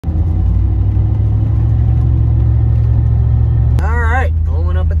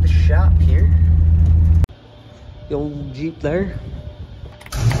the old Jeep there.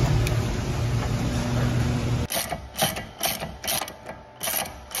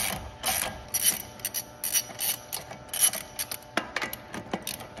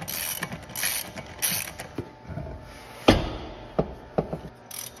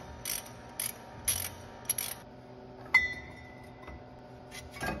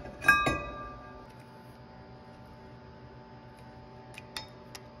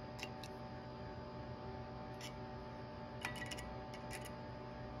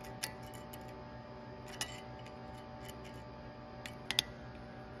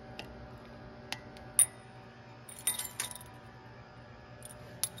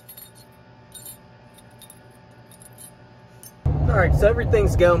 Alright, so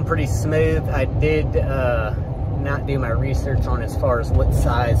everything's going pretty smooth. I did not do my research on as far as what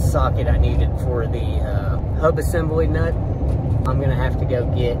size socket I needed for the hub assembly nut. I'm going to have to go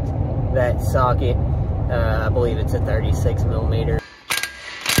get that socket. I believe it's a 36 millimeter.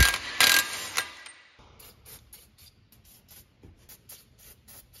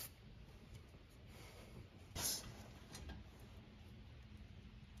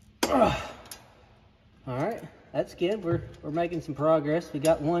 Alright, that's good. We're making some progress. We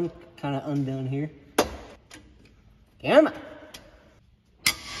got one kind of undone here. Damn it!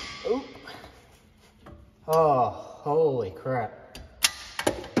 Oop. Oh, holy crap.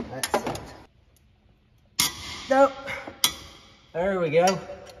 That sucked. Nope. There we go.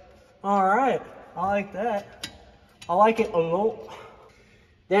 Alright, I like that. I like it a lot.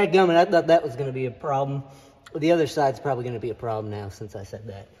 Dadgummit, I thought that was going to be a problem. The other side's probably going to be a problem now since I said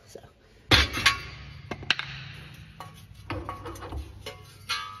that, so.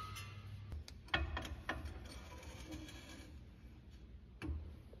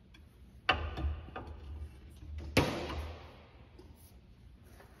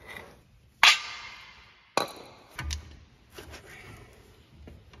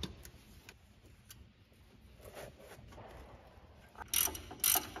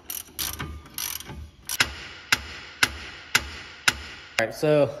 Alright,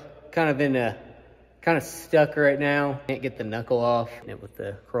 so kind of stuck right now. Can't get the knuckle off with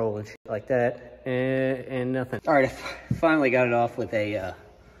the curl and shit like that, and nothing. Alright, I finally got it off with a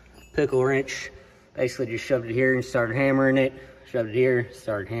pickle wrench. Basically just shoved it here and started hammering it. Shoved it here,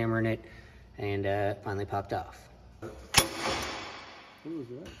 started hammering it, and finally popped off. Who was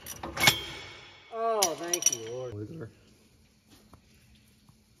that? Oh, thank you, Lord.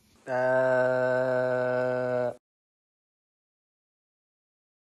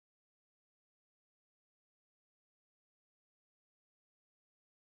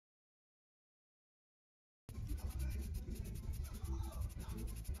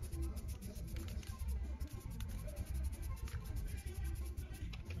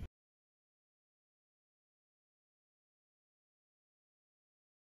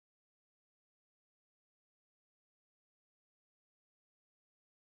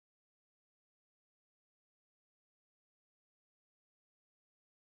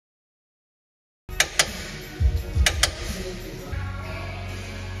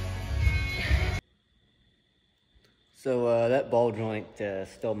 So that ball joint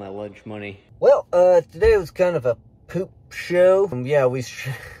stole my lunch money. Well, today was kind of a poop show. Yeah, we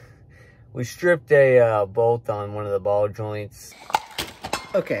stripped a bolt on one of the ball joints.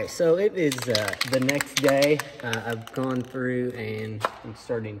 Okay, so it is the next day. I've gone through and I'm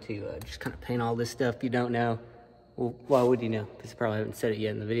starting to just kind of paint all this stuff. You don't know. Well, why would you know? Because I probably haven't said it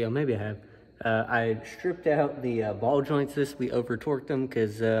yet in the video. Maybe I have. I stripped out the ball joints we over torqued them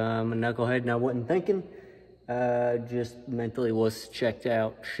because I'm a knucklehead and I wasn't thinking. Just mentally was checked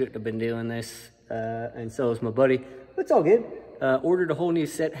out. Shouldn't have been doing this. And so was my buddy. But it's all good. Ordered a whole new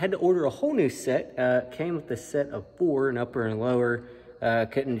set. Had to order a whole new set. Came with a set of 4, an upper and lower.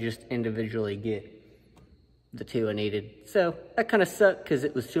 Couldn't just individually get the 2 I needed. So that kind of sucked because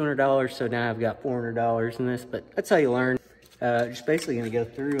it was $200. So now I've got $400 in this. But that's how you learn. Just basically going to go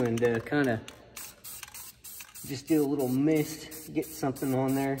through and kind of just do a little mist. Get something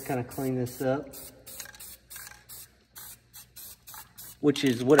on there. Kind of clean this up. Which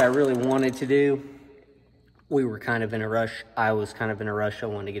is what I really wanted to do. We were kind of in a rush. I was kind of in a rush. I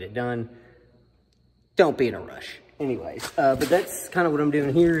wanted to get it done. Don't be in a rush. Anyways, but that's kind of what I'm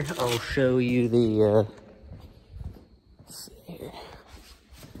doing here. I'll show you the, let's see here.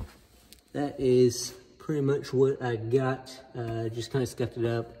 That is pretty much what I got. Just kind of scuffed it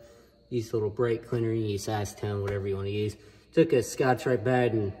up. Used a little brake cleaner. You use acetone, whatever you want to use. Took a Scotch-Brite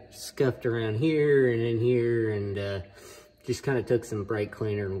pad and scuffed around here and in here and, just kind of took some brake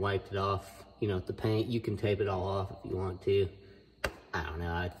cleaner and wiped it off, you know, with the paint. You can tape it all off if you want to. I don't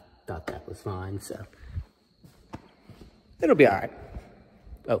know, I thought that was fine, so. It'll be all right,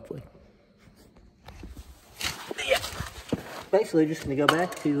 hopefully. But yeah, basically just gonna go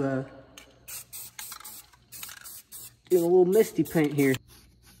back to doing a little misty paint here.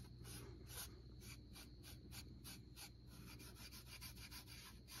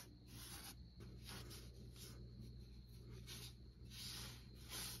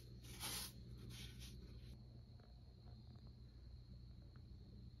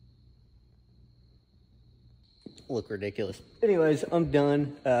 Look ridiculous. Anyways, I'm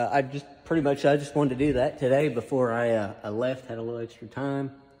done. I just wanted to do that today before I left. Had a little extra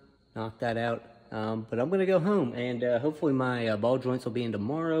time, knocked that out. But I'm gonna go home, and hopefully my ball joints will be in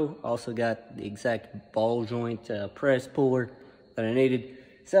tomorrow. Also got the exact ball joint press puller that I needed,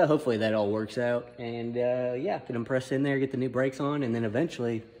 so hopefully that all works out. And yeah, get them pressed in there, get the new brakes on, and then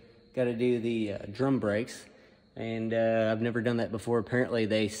eventually got to do the drum brakes. And I've never done that before. Apparently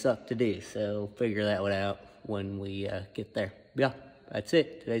they suck to do, so figure that one out when we get there. Yeah, that's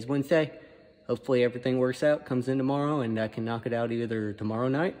it. Today's Wednesday. Hopefully everything works out, comes in tomorrow, and I can knock it out either tomorrow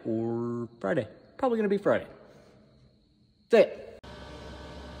night or Friday. Probably gonna be Friday. That's it.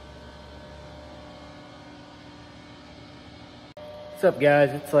 What's up,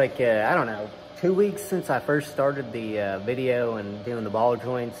 guys? It's like, I don't know, 2 weeks since I first started the video and doing the ball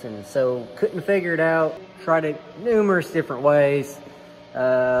joints, and so couldn't figure it out. Tried it numerous different ways.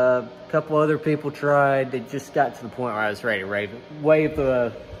 A couple other people tried. It just got to the point where I was ready to wave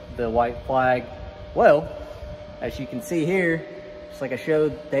the white flag. Well, as you can see here, just like I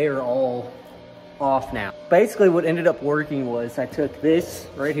showed, they are all off now. Basically what ended up working was I took this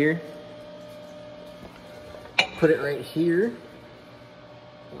right here, put it right here,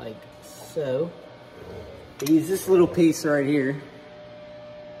 like so. I use this little piece right here,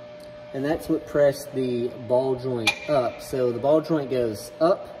 and that's what pressed the ball joint up. So the ball joint goes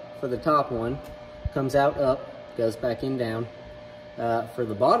up for the top one, comes out up, goes back in down. For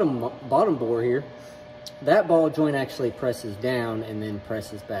the bottom bore here, that ball joint actually presses down and then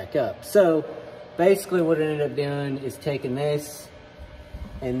presses back up. So basically what I ended up doing is taking this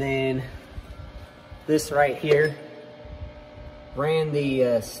and then this right here, ran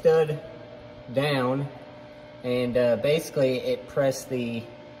the stud down, and basically it pressed the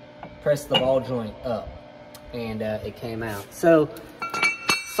ball joint up, and it came out. So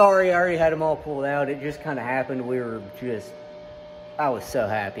sorry, I already had them all pulled out. It just kind of happened. I was so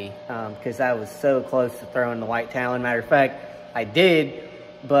happy because I was so close to throwing the white talon. Matter of fact, I did,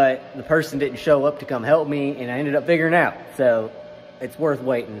 but the person didn't show up to come help me, and I ended up figuring it out. So it's worth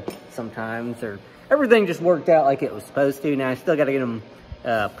waiting sometimes, or everything just worked out like it was supposed to. Now I still got to get them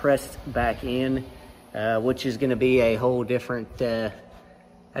pressed back in, which is going to be a whole different,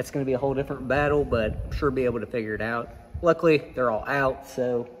 that's going to be a whole different battle, but I'm sure be able to figure it out. Luckily, they're all out,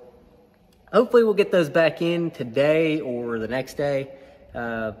 so hopefully we'll get those back in today or the next day.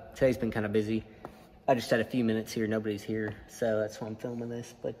 Today's been kind of busy. I just had a few minutes here, nobody's here, so that's why I'm filming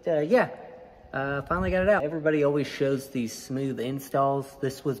this. But yeah, finally got it out. Everybody always shows these smooth installs.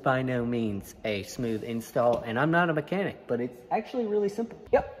 This was by no means a smooth install, and I'm not a mechanic, but it's actually really simple.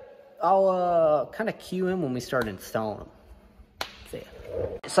 Yep, I'll kind of cue in when we start installing them. So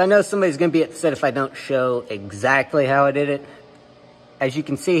yeah. So I know somebody's gonna be upset if I don't show exactly how I did it. As you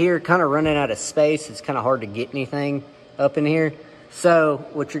can see here, kind of running out of space. It's kind of hard to get anything up in here. So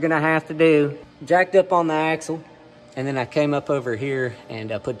what you're gonna have to do, jacked up on the axle, and then I came up over here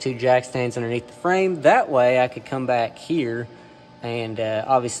and put 2 jack stands underneath the frame. That way I could come back here and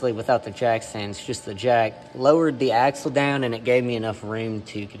obviously without the jack stands, just the jack, lowered the axle down, and it gave me enough room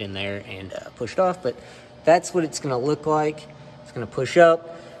to get in there and push it off. But that's what it's gonna look like. It's gonna push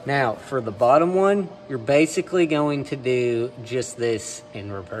up. Now, for the bottom one, you're basically going to do just this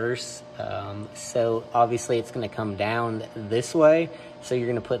in reverse. So obviously it's gonna come down this way. So you're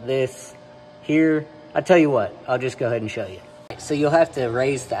gonna put this here. I'll tell you what, I'll just go ahead and show you. So you'll have to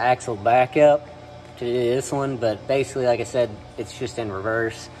raise the axle back up to do this one, but basically, like I said, it's just in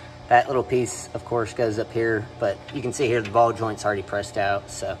reverse. That little piece, of course, goes up here, but you can see here the ball joint's already pressed out.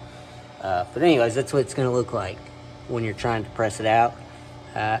 So, but anyways, that's what it's gonna look like when you're trying to press it out.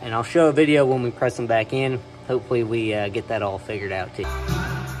 And I'll show a video when we press them back in. Hopefully we get that all figured out too.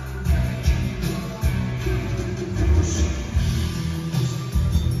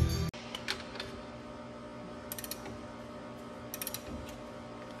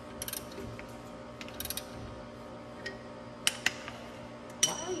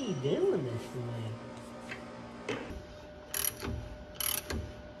 Why are you doing this to me?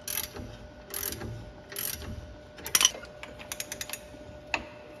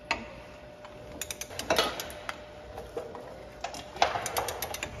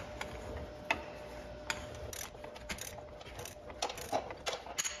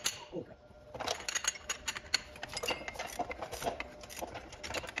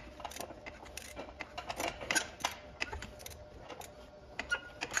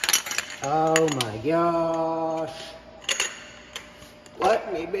 Oh my gosh.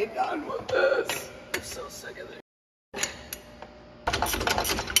 Let me be done with this. I'm so sick of this.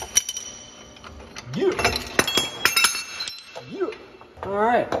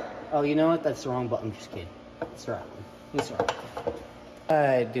 Alright. Oh, you know what? That's the wrong button. I'm just kidding. It's the right one. It's the right one.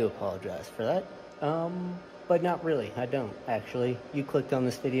 I do apologize for that. But not really. I don't, actually. You clicked on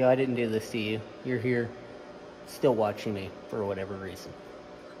this video. I didn't do this to you. You're here still watching me for whatever reason.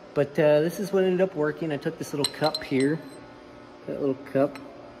 But this is what ended up working. I took this little cup here. That little cup.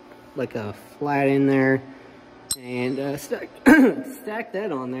 Like a flat in there. And stacked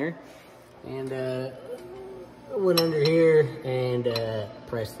that on there. And went under here and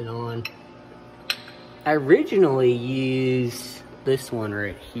pressed it on. I originally used this one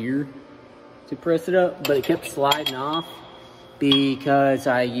right here to press it up, but it kept sliding off because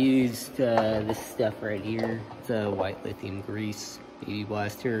I used this stuff right here. It's a white lithium grease BB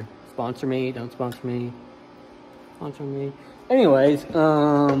blaster. Sponsor me, don't sponsor me. Sponsor me. Anyways,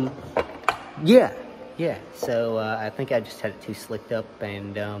 yeah. So I think I just had it too slicked up,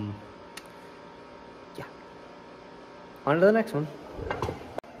 and yeah. On to the next one.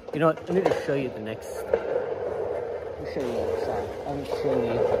 You know what? I need to show you the next. Let me show you the other side. I haven't shown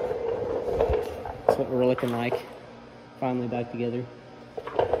you. That's what we're looking like. Finally back together.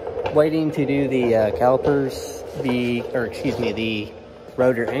 Waiting to do the calipers, the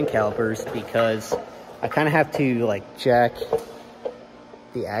rotor and calipers, because I kind of have to like jack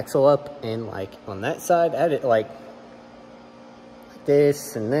the axle up, and like on that side, I had it like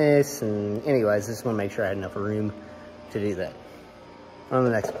this, and anyways, just want to make sure I had enough room to do that. On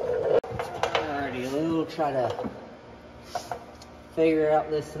the next one. Alrighty, we'll try to figure out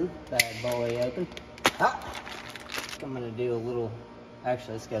this one. Bad boy open. Ah! I'm gonna do a little,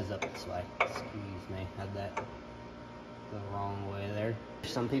 actually this goes up this way. Excuse me, had that the wrong way there.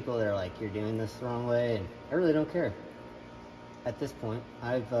 Some people that are like, you're doing this the wrong way, and I really don't care. At this point,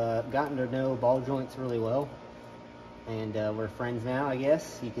 I've gotten to know ball joints really well, and we're friends now, I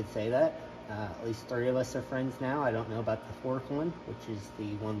guess you could say that. At least 3 of us are friends now. I don't know about the 4th one, which is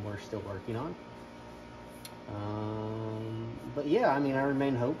the one we're still working on. But yeah, I mean, I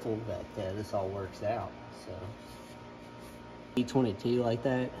remain hopeful that this all works out. So, E22 like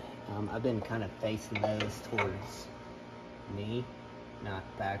that, I've been kind of facing those towards me, not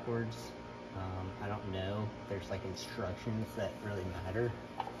backwards. I don't know if there's like instructions that really matter,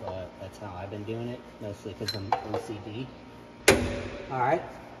 but that's how I've been doing it, mostly because I'm OCD. Alright,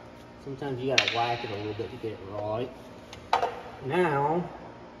 sometimes you gotta whack it a little bit to get it right. Now,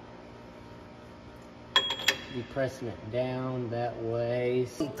 be pressing it down that way.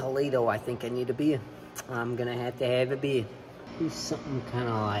 Toledo, I think I need to be. I'm gonna have to have a beer. Do something kind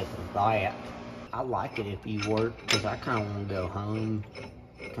of like that. I like it if you work, because I kind of want to go home.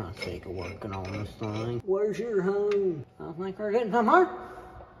 Kind of sick of working on this thing. Where's your home? I think we're getting somewhere.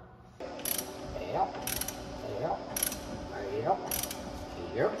 Yep.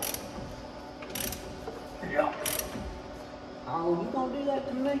 Oh, you gonna do that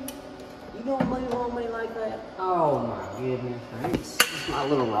to me? You gonna move on me like that? Oh my goodness. Thanks. It's my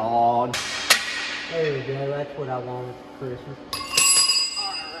little rod. There we go. That's what I wanted for Christmas.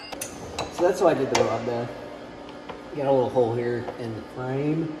 Alright. So that's why I did the rod there. Got a little hole here in the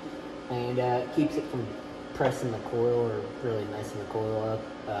frame, and it keeps it from pressing the coil or really messing the coil up,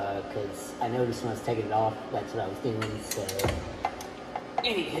 because I noticed when I was taking it off, that's what I was doing. So,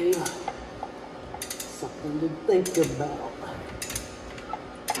 anywho, something to think about.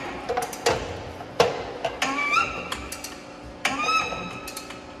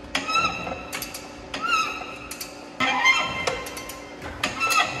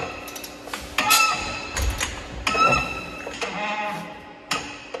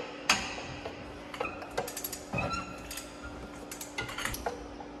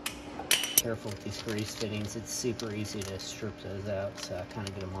 Careful with these grease fittings. It's super easy to strip those out, so I kind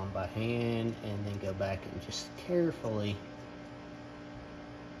of get them on by hand and then go back and just carefully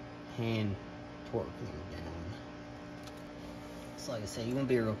hand torque them down. So like I said, you want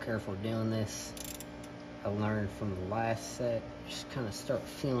to be real careful doing this. I learned from the last set, just kind of start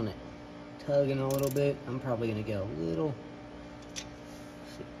feeling it tugging a little bit. I'm probably going to go a little, let's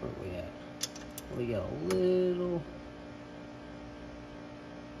see, where are we at? We go a little,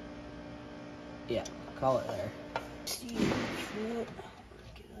 yeah, call it there. See, work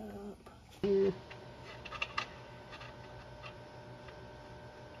it up here.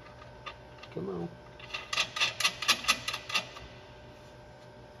 Come on.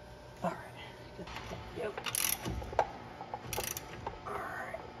 All right. Yep. All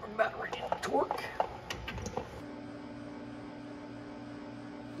right, we're about ready to torque.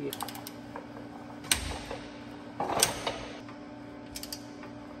 Yeah.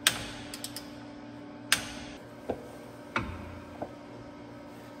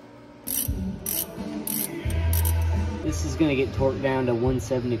 This is gonna get torqued down to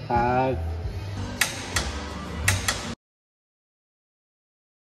 175.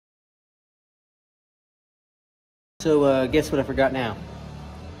 So guess what I forgot now?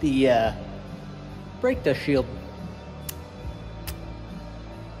 The brake dust shield.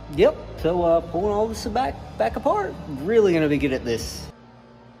 Yep, so pulling all this back apart. Really gonna be good at this.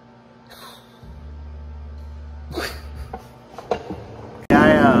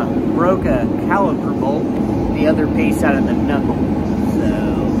 I broke a caliper bolt, the other piece out of the knuckle. So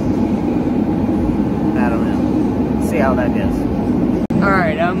I don't know. See how that goes. All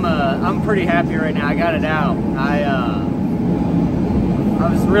right, I'm pretty happy right now. I got it out. I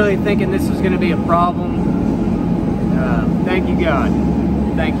was really thinking this was going to be a problem. Thank you, God.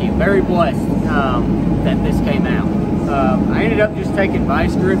 Thank you. Very blessed that this came out. I ended up just taking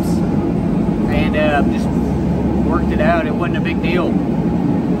vice grips and just worked it out. It wasn't a big deal.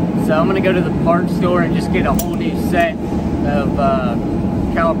 So I'm going to go to the parts store and just get a whole new set of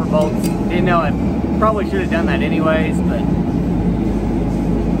caliper bolts. Didn't know I probably should have done that anyways, but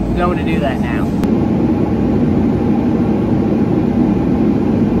I'm going to do that now.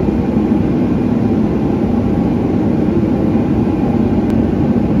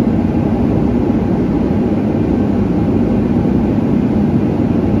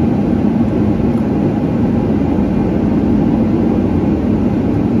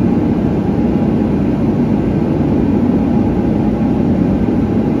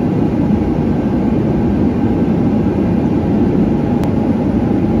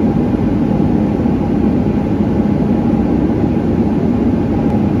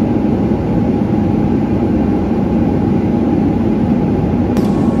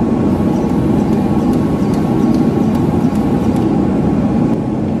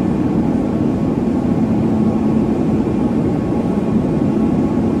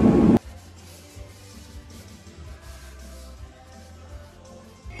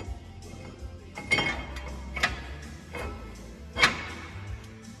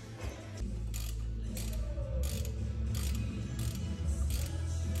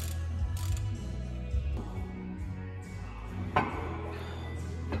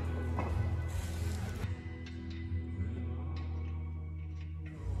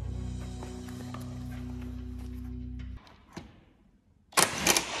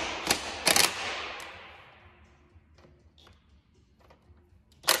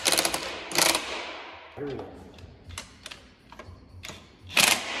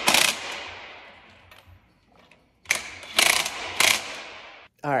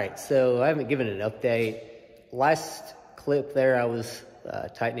 All right, so I haven't given an update. Last clip there, I was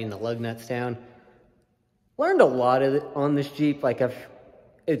tightening the lug nuts down. Learned a lot of it on this Jeep. Like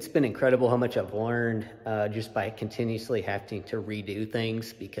it's been incredible how much I've learned just by continuously having to redo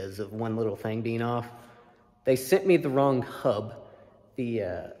things because of one little thing being off. They sent me the wrong hub,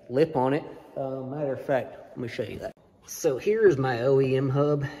 the lip on it. Matter of fact, let me show you that. So here's my OEM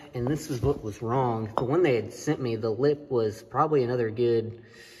hub, and this is what was wrong. The one they had sent me, the lip was probably another good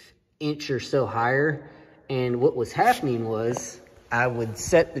inch or so higher. And what was happening was I would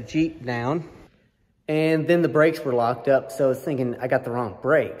set the Jeep down and then the brakes were locked up. So I was thinking I got the wrong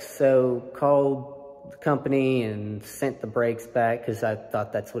brakes. So called the company and sent the brakes back because I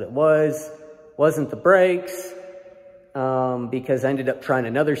thought that's what it was. Wasn't the brakes because I ended up trying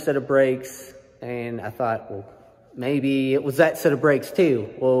another set of brakes and I thought, well, maybe it was that set of brakes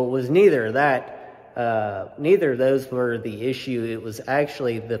too. Well, it was neither of that. Neither of those were the issue. It was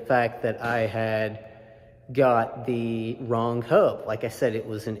actually the fact that I had got the wrong hub. Like I said, it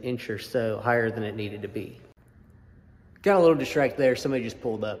was an inch or so higher than it needed to be. Got a little distracted there. Somebody just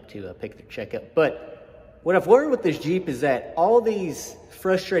pulled up to pick their check up. But what I've learned with this Jeep is that all these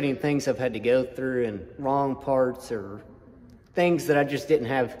frustrating things I've had to go through and wrong parts or things that I just didn't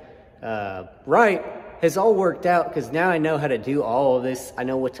have right has all worked out because now I know how to do all of this. I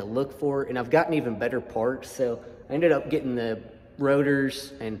know what to look for, and I've gotten even better parts. So I ended up getting the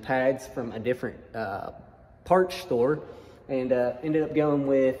rotors and pads from a different parts store and ended up going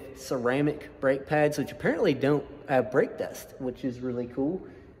with ceramic brake pads, which apparently don't have brake dust, which is really cool.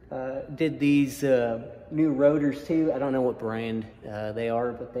 Did these new rotors too. I don't know what brand they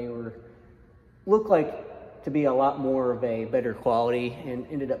are, but they look like to be a lot more of a better quality, and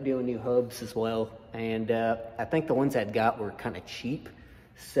ended up doing new hubs as well. And I think the ones I'd got were kind of cheap.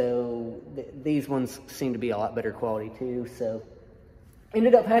 So these ones seem to be a lot better quality too. So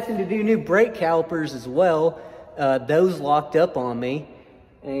ended up having to do new brake calipers as well. Those locked up on me,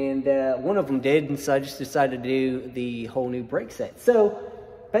 and one of them did, and so I just decided to do the whole new brake set. So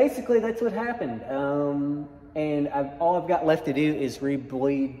basically that's what happened. And all I've got left to do is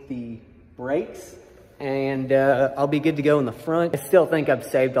re-bleed the brakes, and I'll be good to go in the front. I still think I've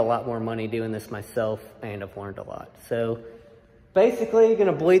saved a lot more money doing this myself, and I've learned a lot. So basically,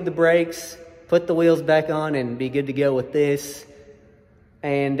 gonna bleed the brakes, put the wheels back on, and be good to go with this.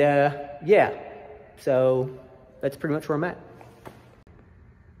 And yeah, so that's pretty much where I'm at.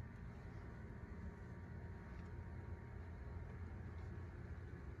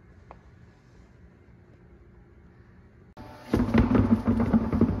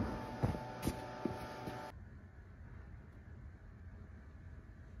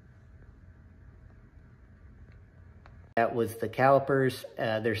 That was the calipers.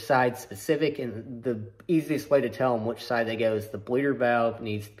 They're side specific, and the easiest way to tell them which side they go is the bleeder valve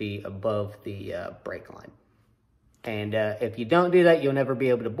needs to be above the brake line. And if you don't do that, you'll never be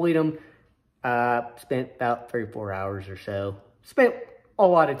able to bleed them. Spent about 3 or 4 hours or so. Spent a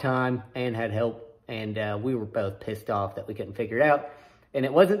lot of time and had help, and we were both pissed off that we couldn't figure it out. And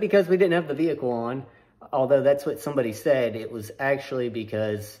it wasn't because we didn't have the vehicle on, although that's what somebody said. It was actually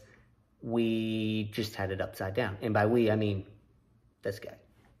because we just had it upside down. And by we, I mean this guy.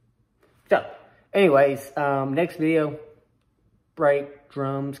 So, anyways, next video, brake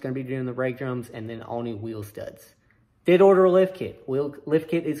drums, gonna be doing the brake drums, and then all new wheel studs. Did order a lift kit. Lift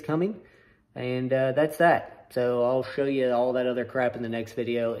kit is coming, and that's that. So I'll show you all that other crap in the next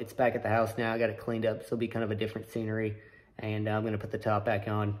video. It's back at the house now. I got it cleaned up, so it'll be kind of a different scenery. And I'm gonna put the top back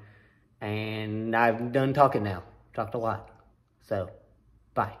on. And I'm done talking now. Talked a lot. So,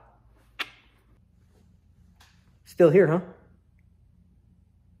 bye. Still here, huh?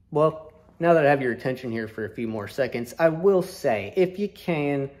 Well, now that I have your attention here for a few more seconds, I will say, if you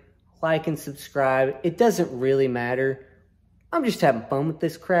can, like and subscribe. It doesn't really matter. I'm just having fun with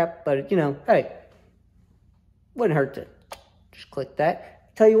this crap, but, you know, hey, wouldn't hurt to just click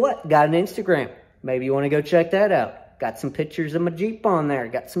that. Tell you what, got an Instagram. Maybe you want to go check that out. Got some pictures of my Jeep on there.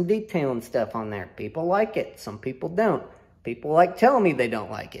 Got some detailing stuff on there. People like it. Some people don't. People like telling me they don't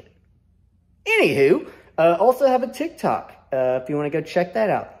like it. Anywho, also have a TikTok, if you want to go check that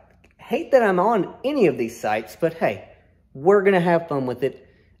out. Hate that I'm on any of these sites, but hey, we're going to have fun with it.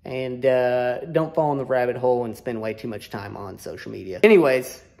 And don't fall in the rabbit hole and spend way too much time on social media.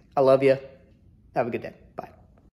 Anyways, I love you. Have a good day.